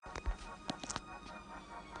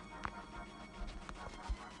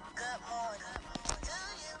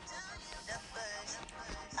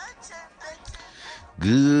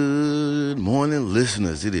Good morning,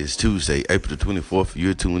 listeners. It is Tuesday, April the 24th.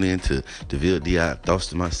 You're tuning in to DeVille D.I. Thoughts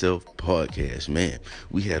to Myself podcast. Man,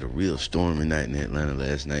 we had a real stormy night in Atlanta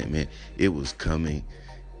last night, man. It was coming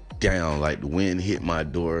down like the wind hit my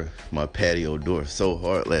door, my patio door so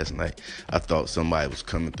hard last night. I thought somebody was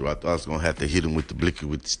coming through. I thought I was going to have to hit him with the blicky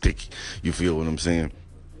with the sticky. You feel what I'm saying?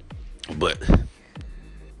 But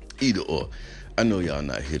either or. I know y'all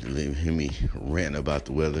not here to hear me rant about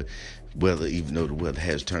the weather, even though the weather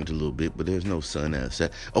has turned a little bit, but there's no sun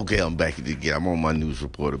outside. Okay, I'm back at it again. I'm on my news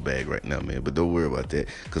reporter bag right now, man, but don't worry about that,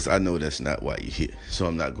 because I know that's not why you're here, so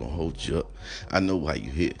I'm not going to hold you up. I know why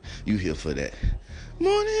you're here. You're here for that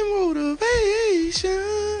morning motivation.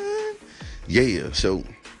 Yeah, so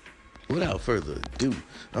without further ado,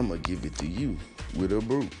 I'm going to give it to you with a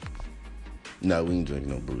brew. Nah, we ain't drinking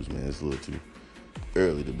no brews, man. It's a little too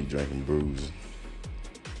early to be drinking brews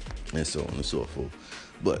and so on and so forth.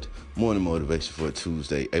 But morning motivation for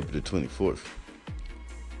Tuesday, April the 24th.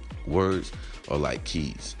 Words are like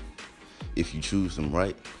keys. If you choose them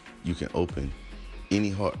right, you can open any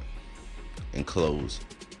heart and close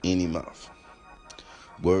any mouth.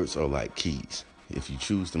 Words are like keys. If you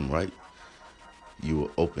choose them right, you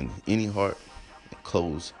will open any heart and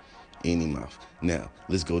close any mouth. Now,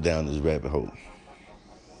 let's go down this rabbit hole.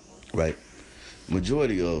 Right?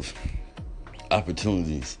 Majority of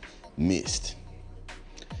opportunities missed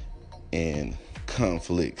and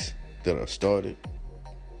conflicts that are started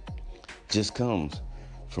just comes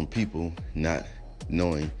from people not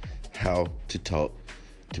knowing how to talk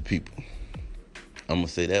to people. I'm going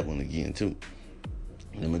to say that one again too.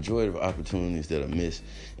 The majority of opportunities that are missed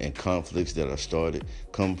and conflicts that are started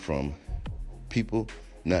come from people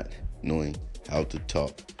not knowing how to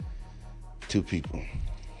talk to people.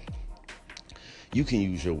 You can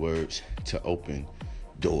use your words to open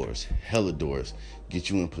doors, hella doors, get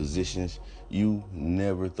you in positions you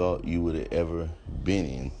never thought you would have ever been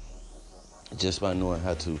in, just by knowing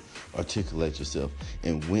how to articulate yourself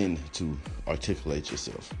and when to articulate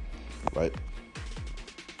yourself, right?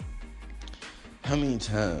 How many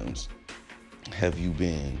times have you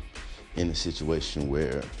been in a situation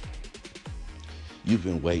where you've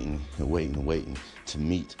been waiting to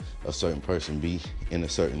meet a certain person, be in a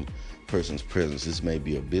certain person's presence? This may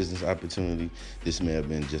be a business opportunity. This may have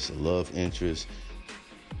been just a love interest,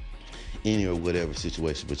 any or whatever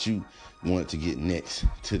situation, but you wanted to get next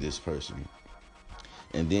to this person.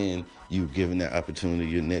 And then you're given that opportunity,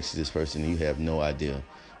 you're next to this person, and you have no idea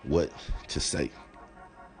what to say.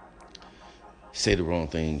 Say the wrong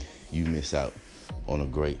thing, you miss out on a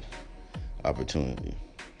great opportunity.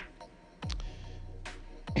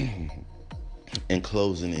 And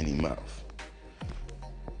closing any mouth.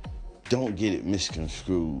 Don't get it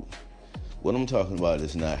misconstrued. What I'm talking about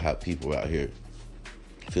is not how people out here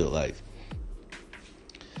feel like,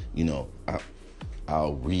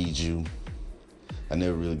 I'll read you. I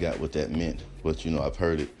never really got what that meant, but I've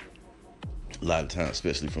heard it a lot of times,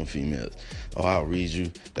 especially from females. Oh, I'll read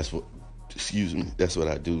you. That's what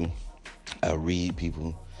I do. I read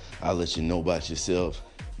people. I'll let you know about yourself.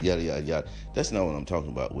 Yada, yada, yada. That's not what I'm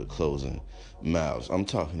talking about with closing mouths. I'm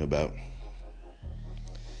talking about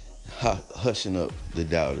hushing up the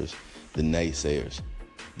doubters, the naysayers,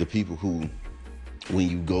 the people who, when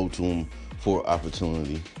you go to them for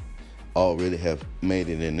opportunity, already have made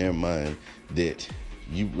it in their mind that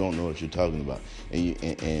you don't know what you're talking about,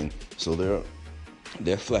 and so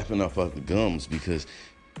they're flapping off the gums because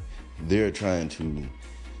they're trying to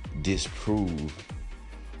disprove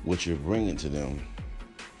what you're bringing to them,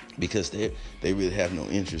 because they really have no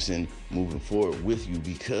interest in moving forward with you,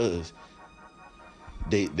 because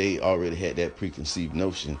they already had that preconceived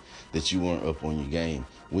notion that you weren't up on your game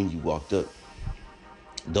when you walked up.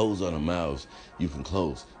 Those are the mouths you can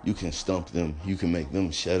close. You can stump them. You can make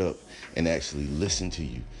them shut up and actually listen to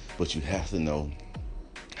you. But you have to know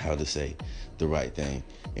how to say the right thing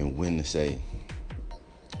and when to say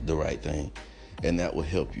the right thing. And that will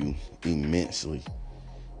help you immensely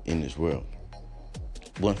in this world.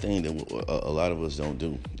 One thing that a lot of us don't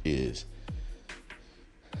do is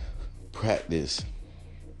practice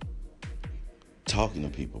talking to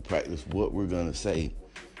people, practice what we're going to say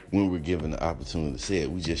when we're given the opportunity to say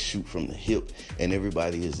it. We just shoot from the hip, and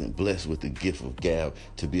everybody isn't blessed with the gift of gab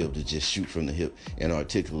to be able to just shoot from the hip and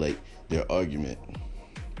articulate their argument.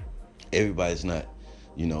 Everybody's not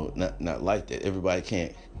like that. Everybody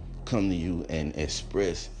can't come to you and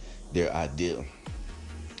express their idea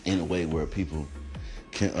in a way where people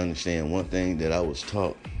can understand. One thing that I was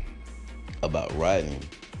taught about writing,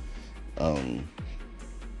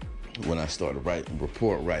 when I started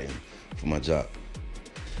report writing for my job,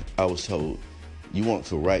 I was told, you want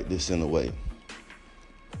to write this in a way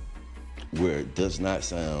where it does not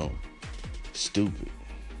sound stupid,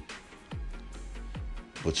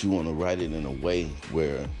 but you want to write it in a way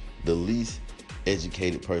where the least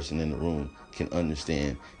educated person in the room can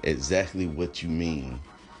understand exactly what you mean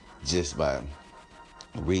just by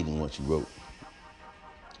reading what you wrote.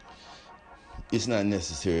 It's not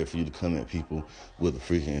necessary for you to come at people with a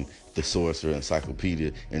freaking thesaurus or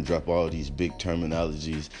encyclopedia and drop all these big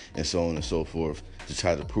terminologies and so on and so forth to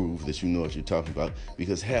try to prove that you know what you're talking about,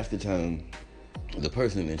 because half the time the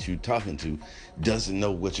person that you're talking to doesn't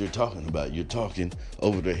know what you're talking about. You're talking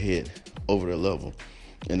over their head, over their level.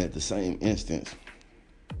 And at the same instance,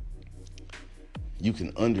 you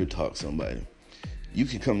can undertalk somebody. You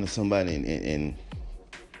can come to somebody and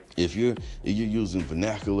if you're using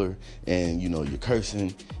vernacular and you're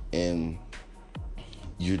cursing and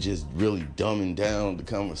you're just really dumbing down the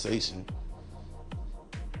conversation,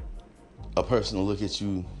 a person will look at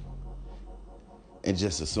you and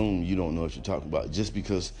just assume you don't know what you're talking about just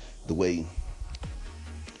because the way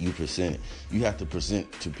you present it. You have to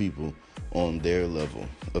present to people on their level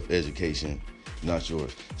of education, not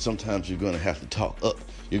yours. Sometimes you're going to have to talk up.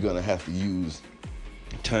 You're going to have to use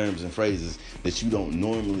terms and phrases that you don't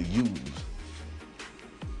normally use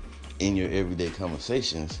in your everyday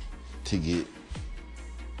conversations to get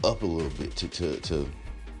up a little bit, to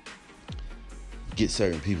get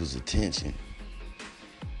certain people's attention.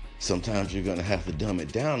 Sometimes you're going to have to dumb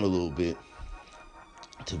it down a little bit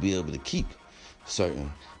to be able to keep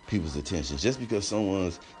certain people's attention. Just because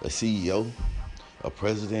someone's a CEO, a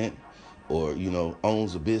president, or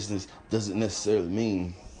owns a business doesn't necessarily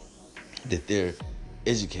mean that they're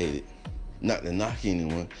educated. Not to knock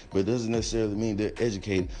anyone, but it doesn't necessarily mean they're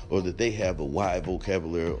educated or that they have a wide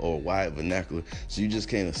vocabulary or a wide vernacular. So you just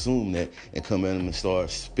can't assume that and come at them and start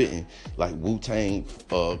spitting like Wu-Tang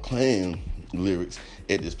Clan lyrics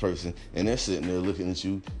at this person, and they're sitting there looking at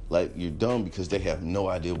you like you're dumb because they have no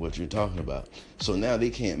idea what you're talking about. So now they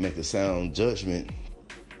can't make a sound judgment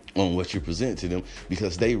on what you're presenting to them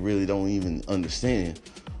because they really don't even understand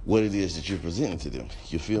what it is that you're presenting to them.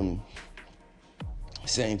 You feel me?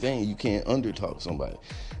 Same thing, you can't undertalk somebody.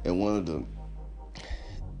 And one of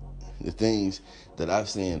the things that I've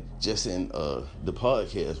seen just in the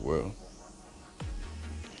podcast world,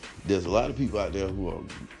 there's a lot of people out there who are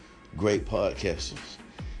great podcasters,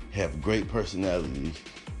 have great personality,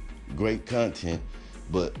 great content,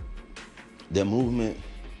 but their movement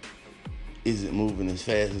isn't moving as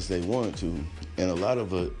fast as they want to. And a lot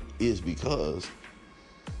of it is because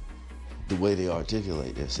the way they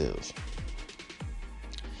articulate themselves.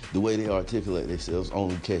 The way they articulate themselves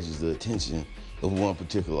only catches the attention of one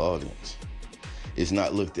particular audience. It's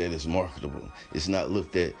not looked at as marketable. It's not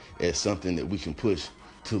looked at as something that we can push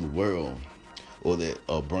to the world or that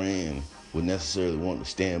a brand would necessarily want to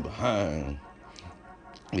stand behind.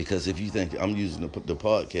 Because if you think, I'm using the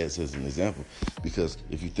podcast as an example, because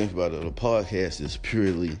if you think about it, a podcast is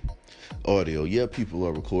purely audio. Yeah, people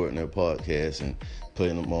are recording their podcasts and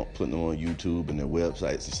putting them on YouTube and their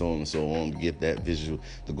websites and so on and so on to get that visual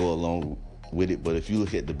to go along with it. But if you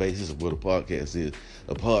look at the basis of what a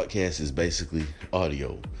podcast is basically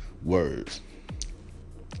audio, words.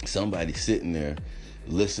 Somebody sitting there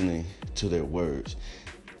listening to their words.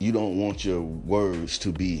 You don't want your words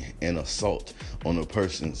to be an assault on a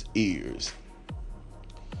person's ears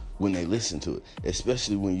when they listen to it,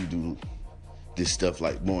 especially when you do this stuff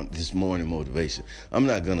like this morning motivation. I'm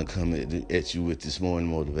not going to come at you with this morning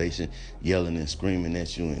motivation, yelling and screaming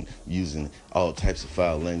at you and using all types of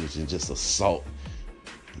foul language and just assault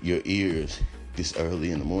your ears this early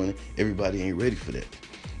in the morning. Everybody ain't ready for that.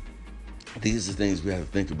 These are things we have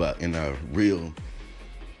to think about in our real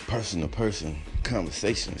person-to-person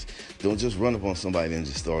conversations. Don't just run up on somebody and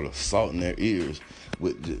just start assaulting their ears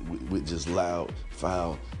with just loud,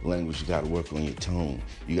 foul language. You got to work on your tone.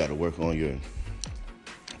 You got to work on your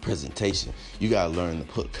presentation. You got to learn to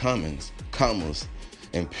put commas,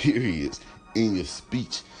 and periods in your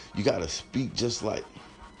speech. You got to speak just like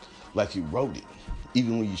you wrote it,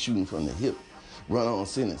 even when you're shooting from the hip. Run on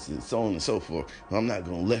sentences, so on and so forth. I'm not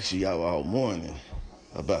going to lecture y'all all morning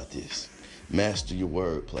about this. Master your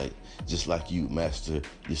wordplay, just like you master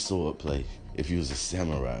your swordplay if you was a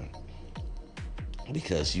samurai.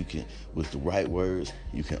 Because you can, with the right words,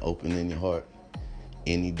 you can open in your heart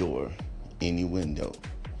any door, any window,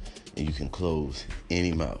 and you can close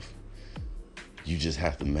any mouth. You just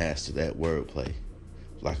have to master that wordplay,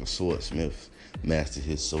 like a swordsmith mastered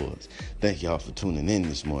his swords. Thank y'all for tuning in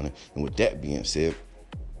this morning. And with that being said,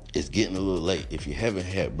 it's getting a little late. If you haven't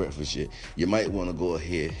had breakfast yet, you might want to go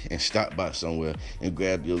ahead and stop by somewhere and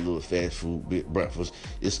grab your little fast food breakfast.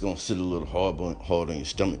 It's going to sit a little hard on your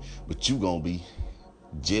stomach, but you're going to be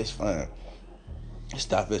just fine.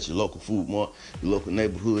 Stop at your local food mart, your local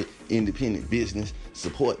neighborhood, independent business.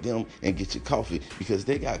 Support them and get your coffee because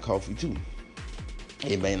they got coffee too.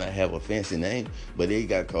 It may not have a fancy name, but they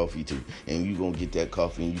got coffee too. And you gonna get that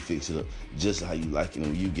coffee and you fix it up just how you like it. And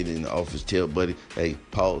when you get in the office, tell buddy, hey,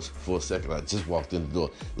 pause for a second. I just walked in the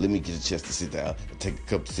door. Let me get a chance to sit down and take a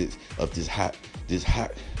couple sips of this hot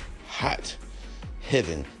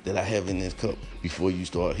heaven that I have in this cup before you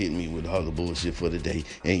start hitting me with all the bullshit for the day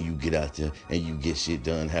and you get out there and you get shit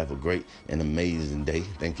done. Have a great and amazing day.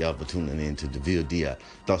 Thank y'all for tuning in to the DeVille D.I.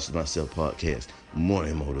 Thoughts to Myself podcast.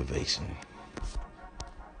 Morning motivation.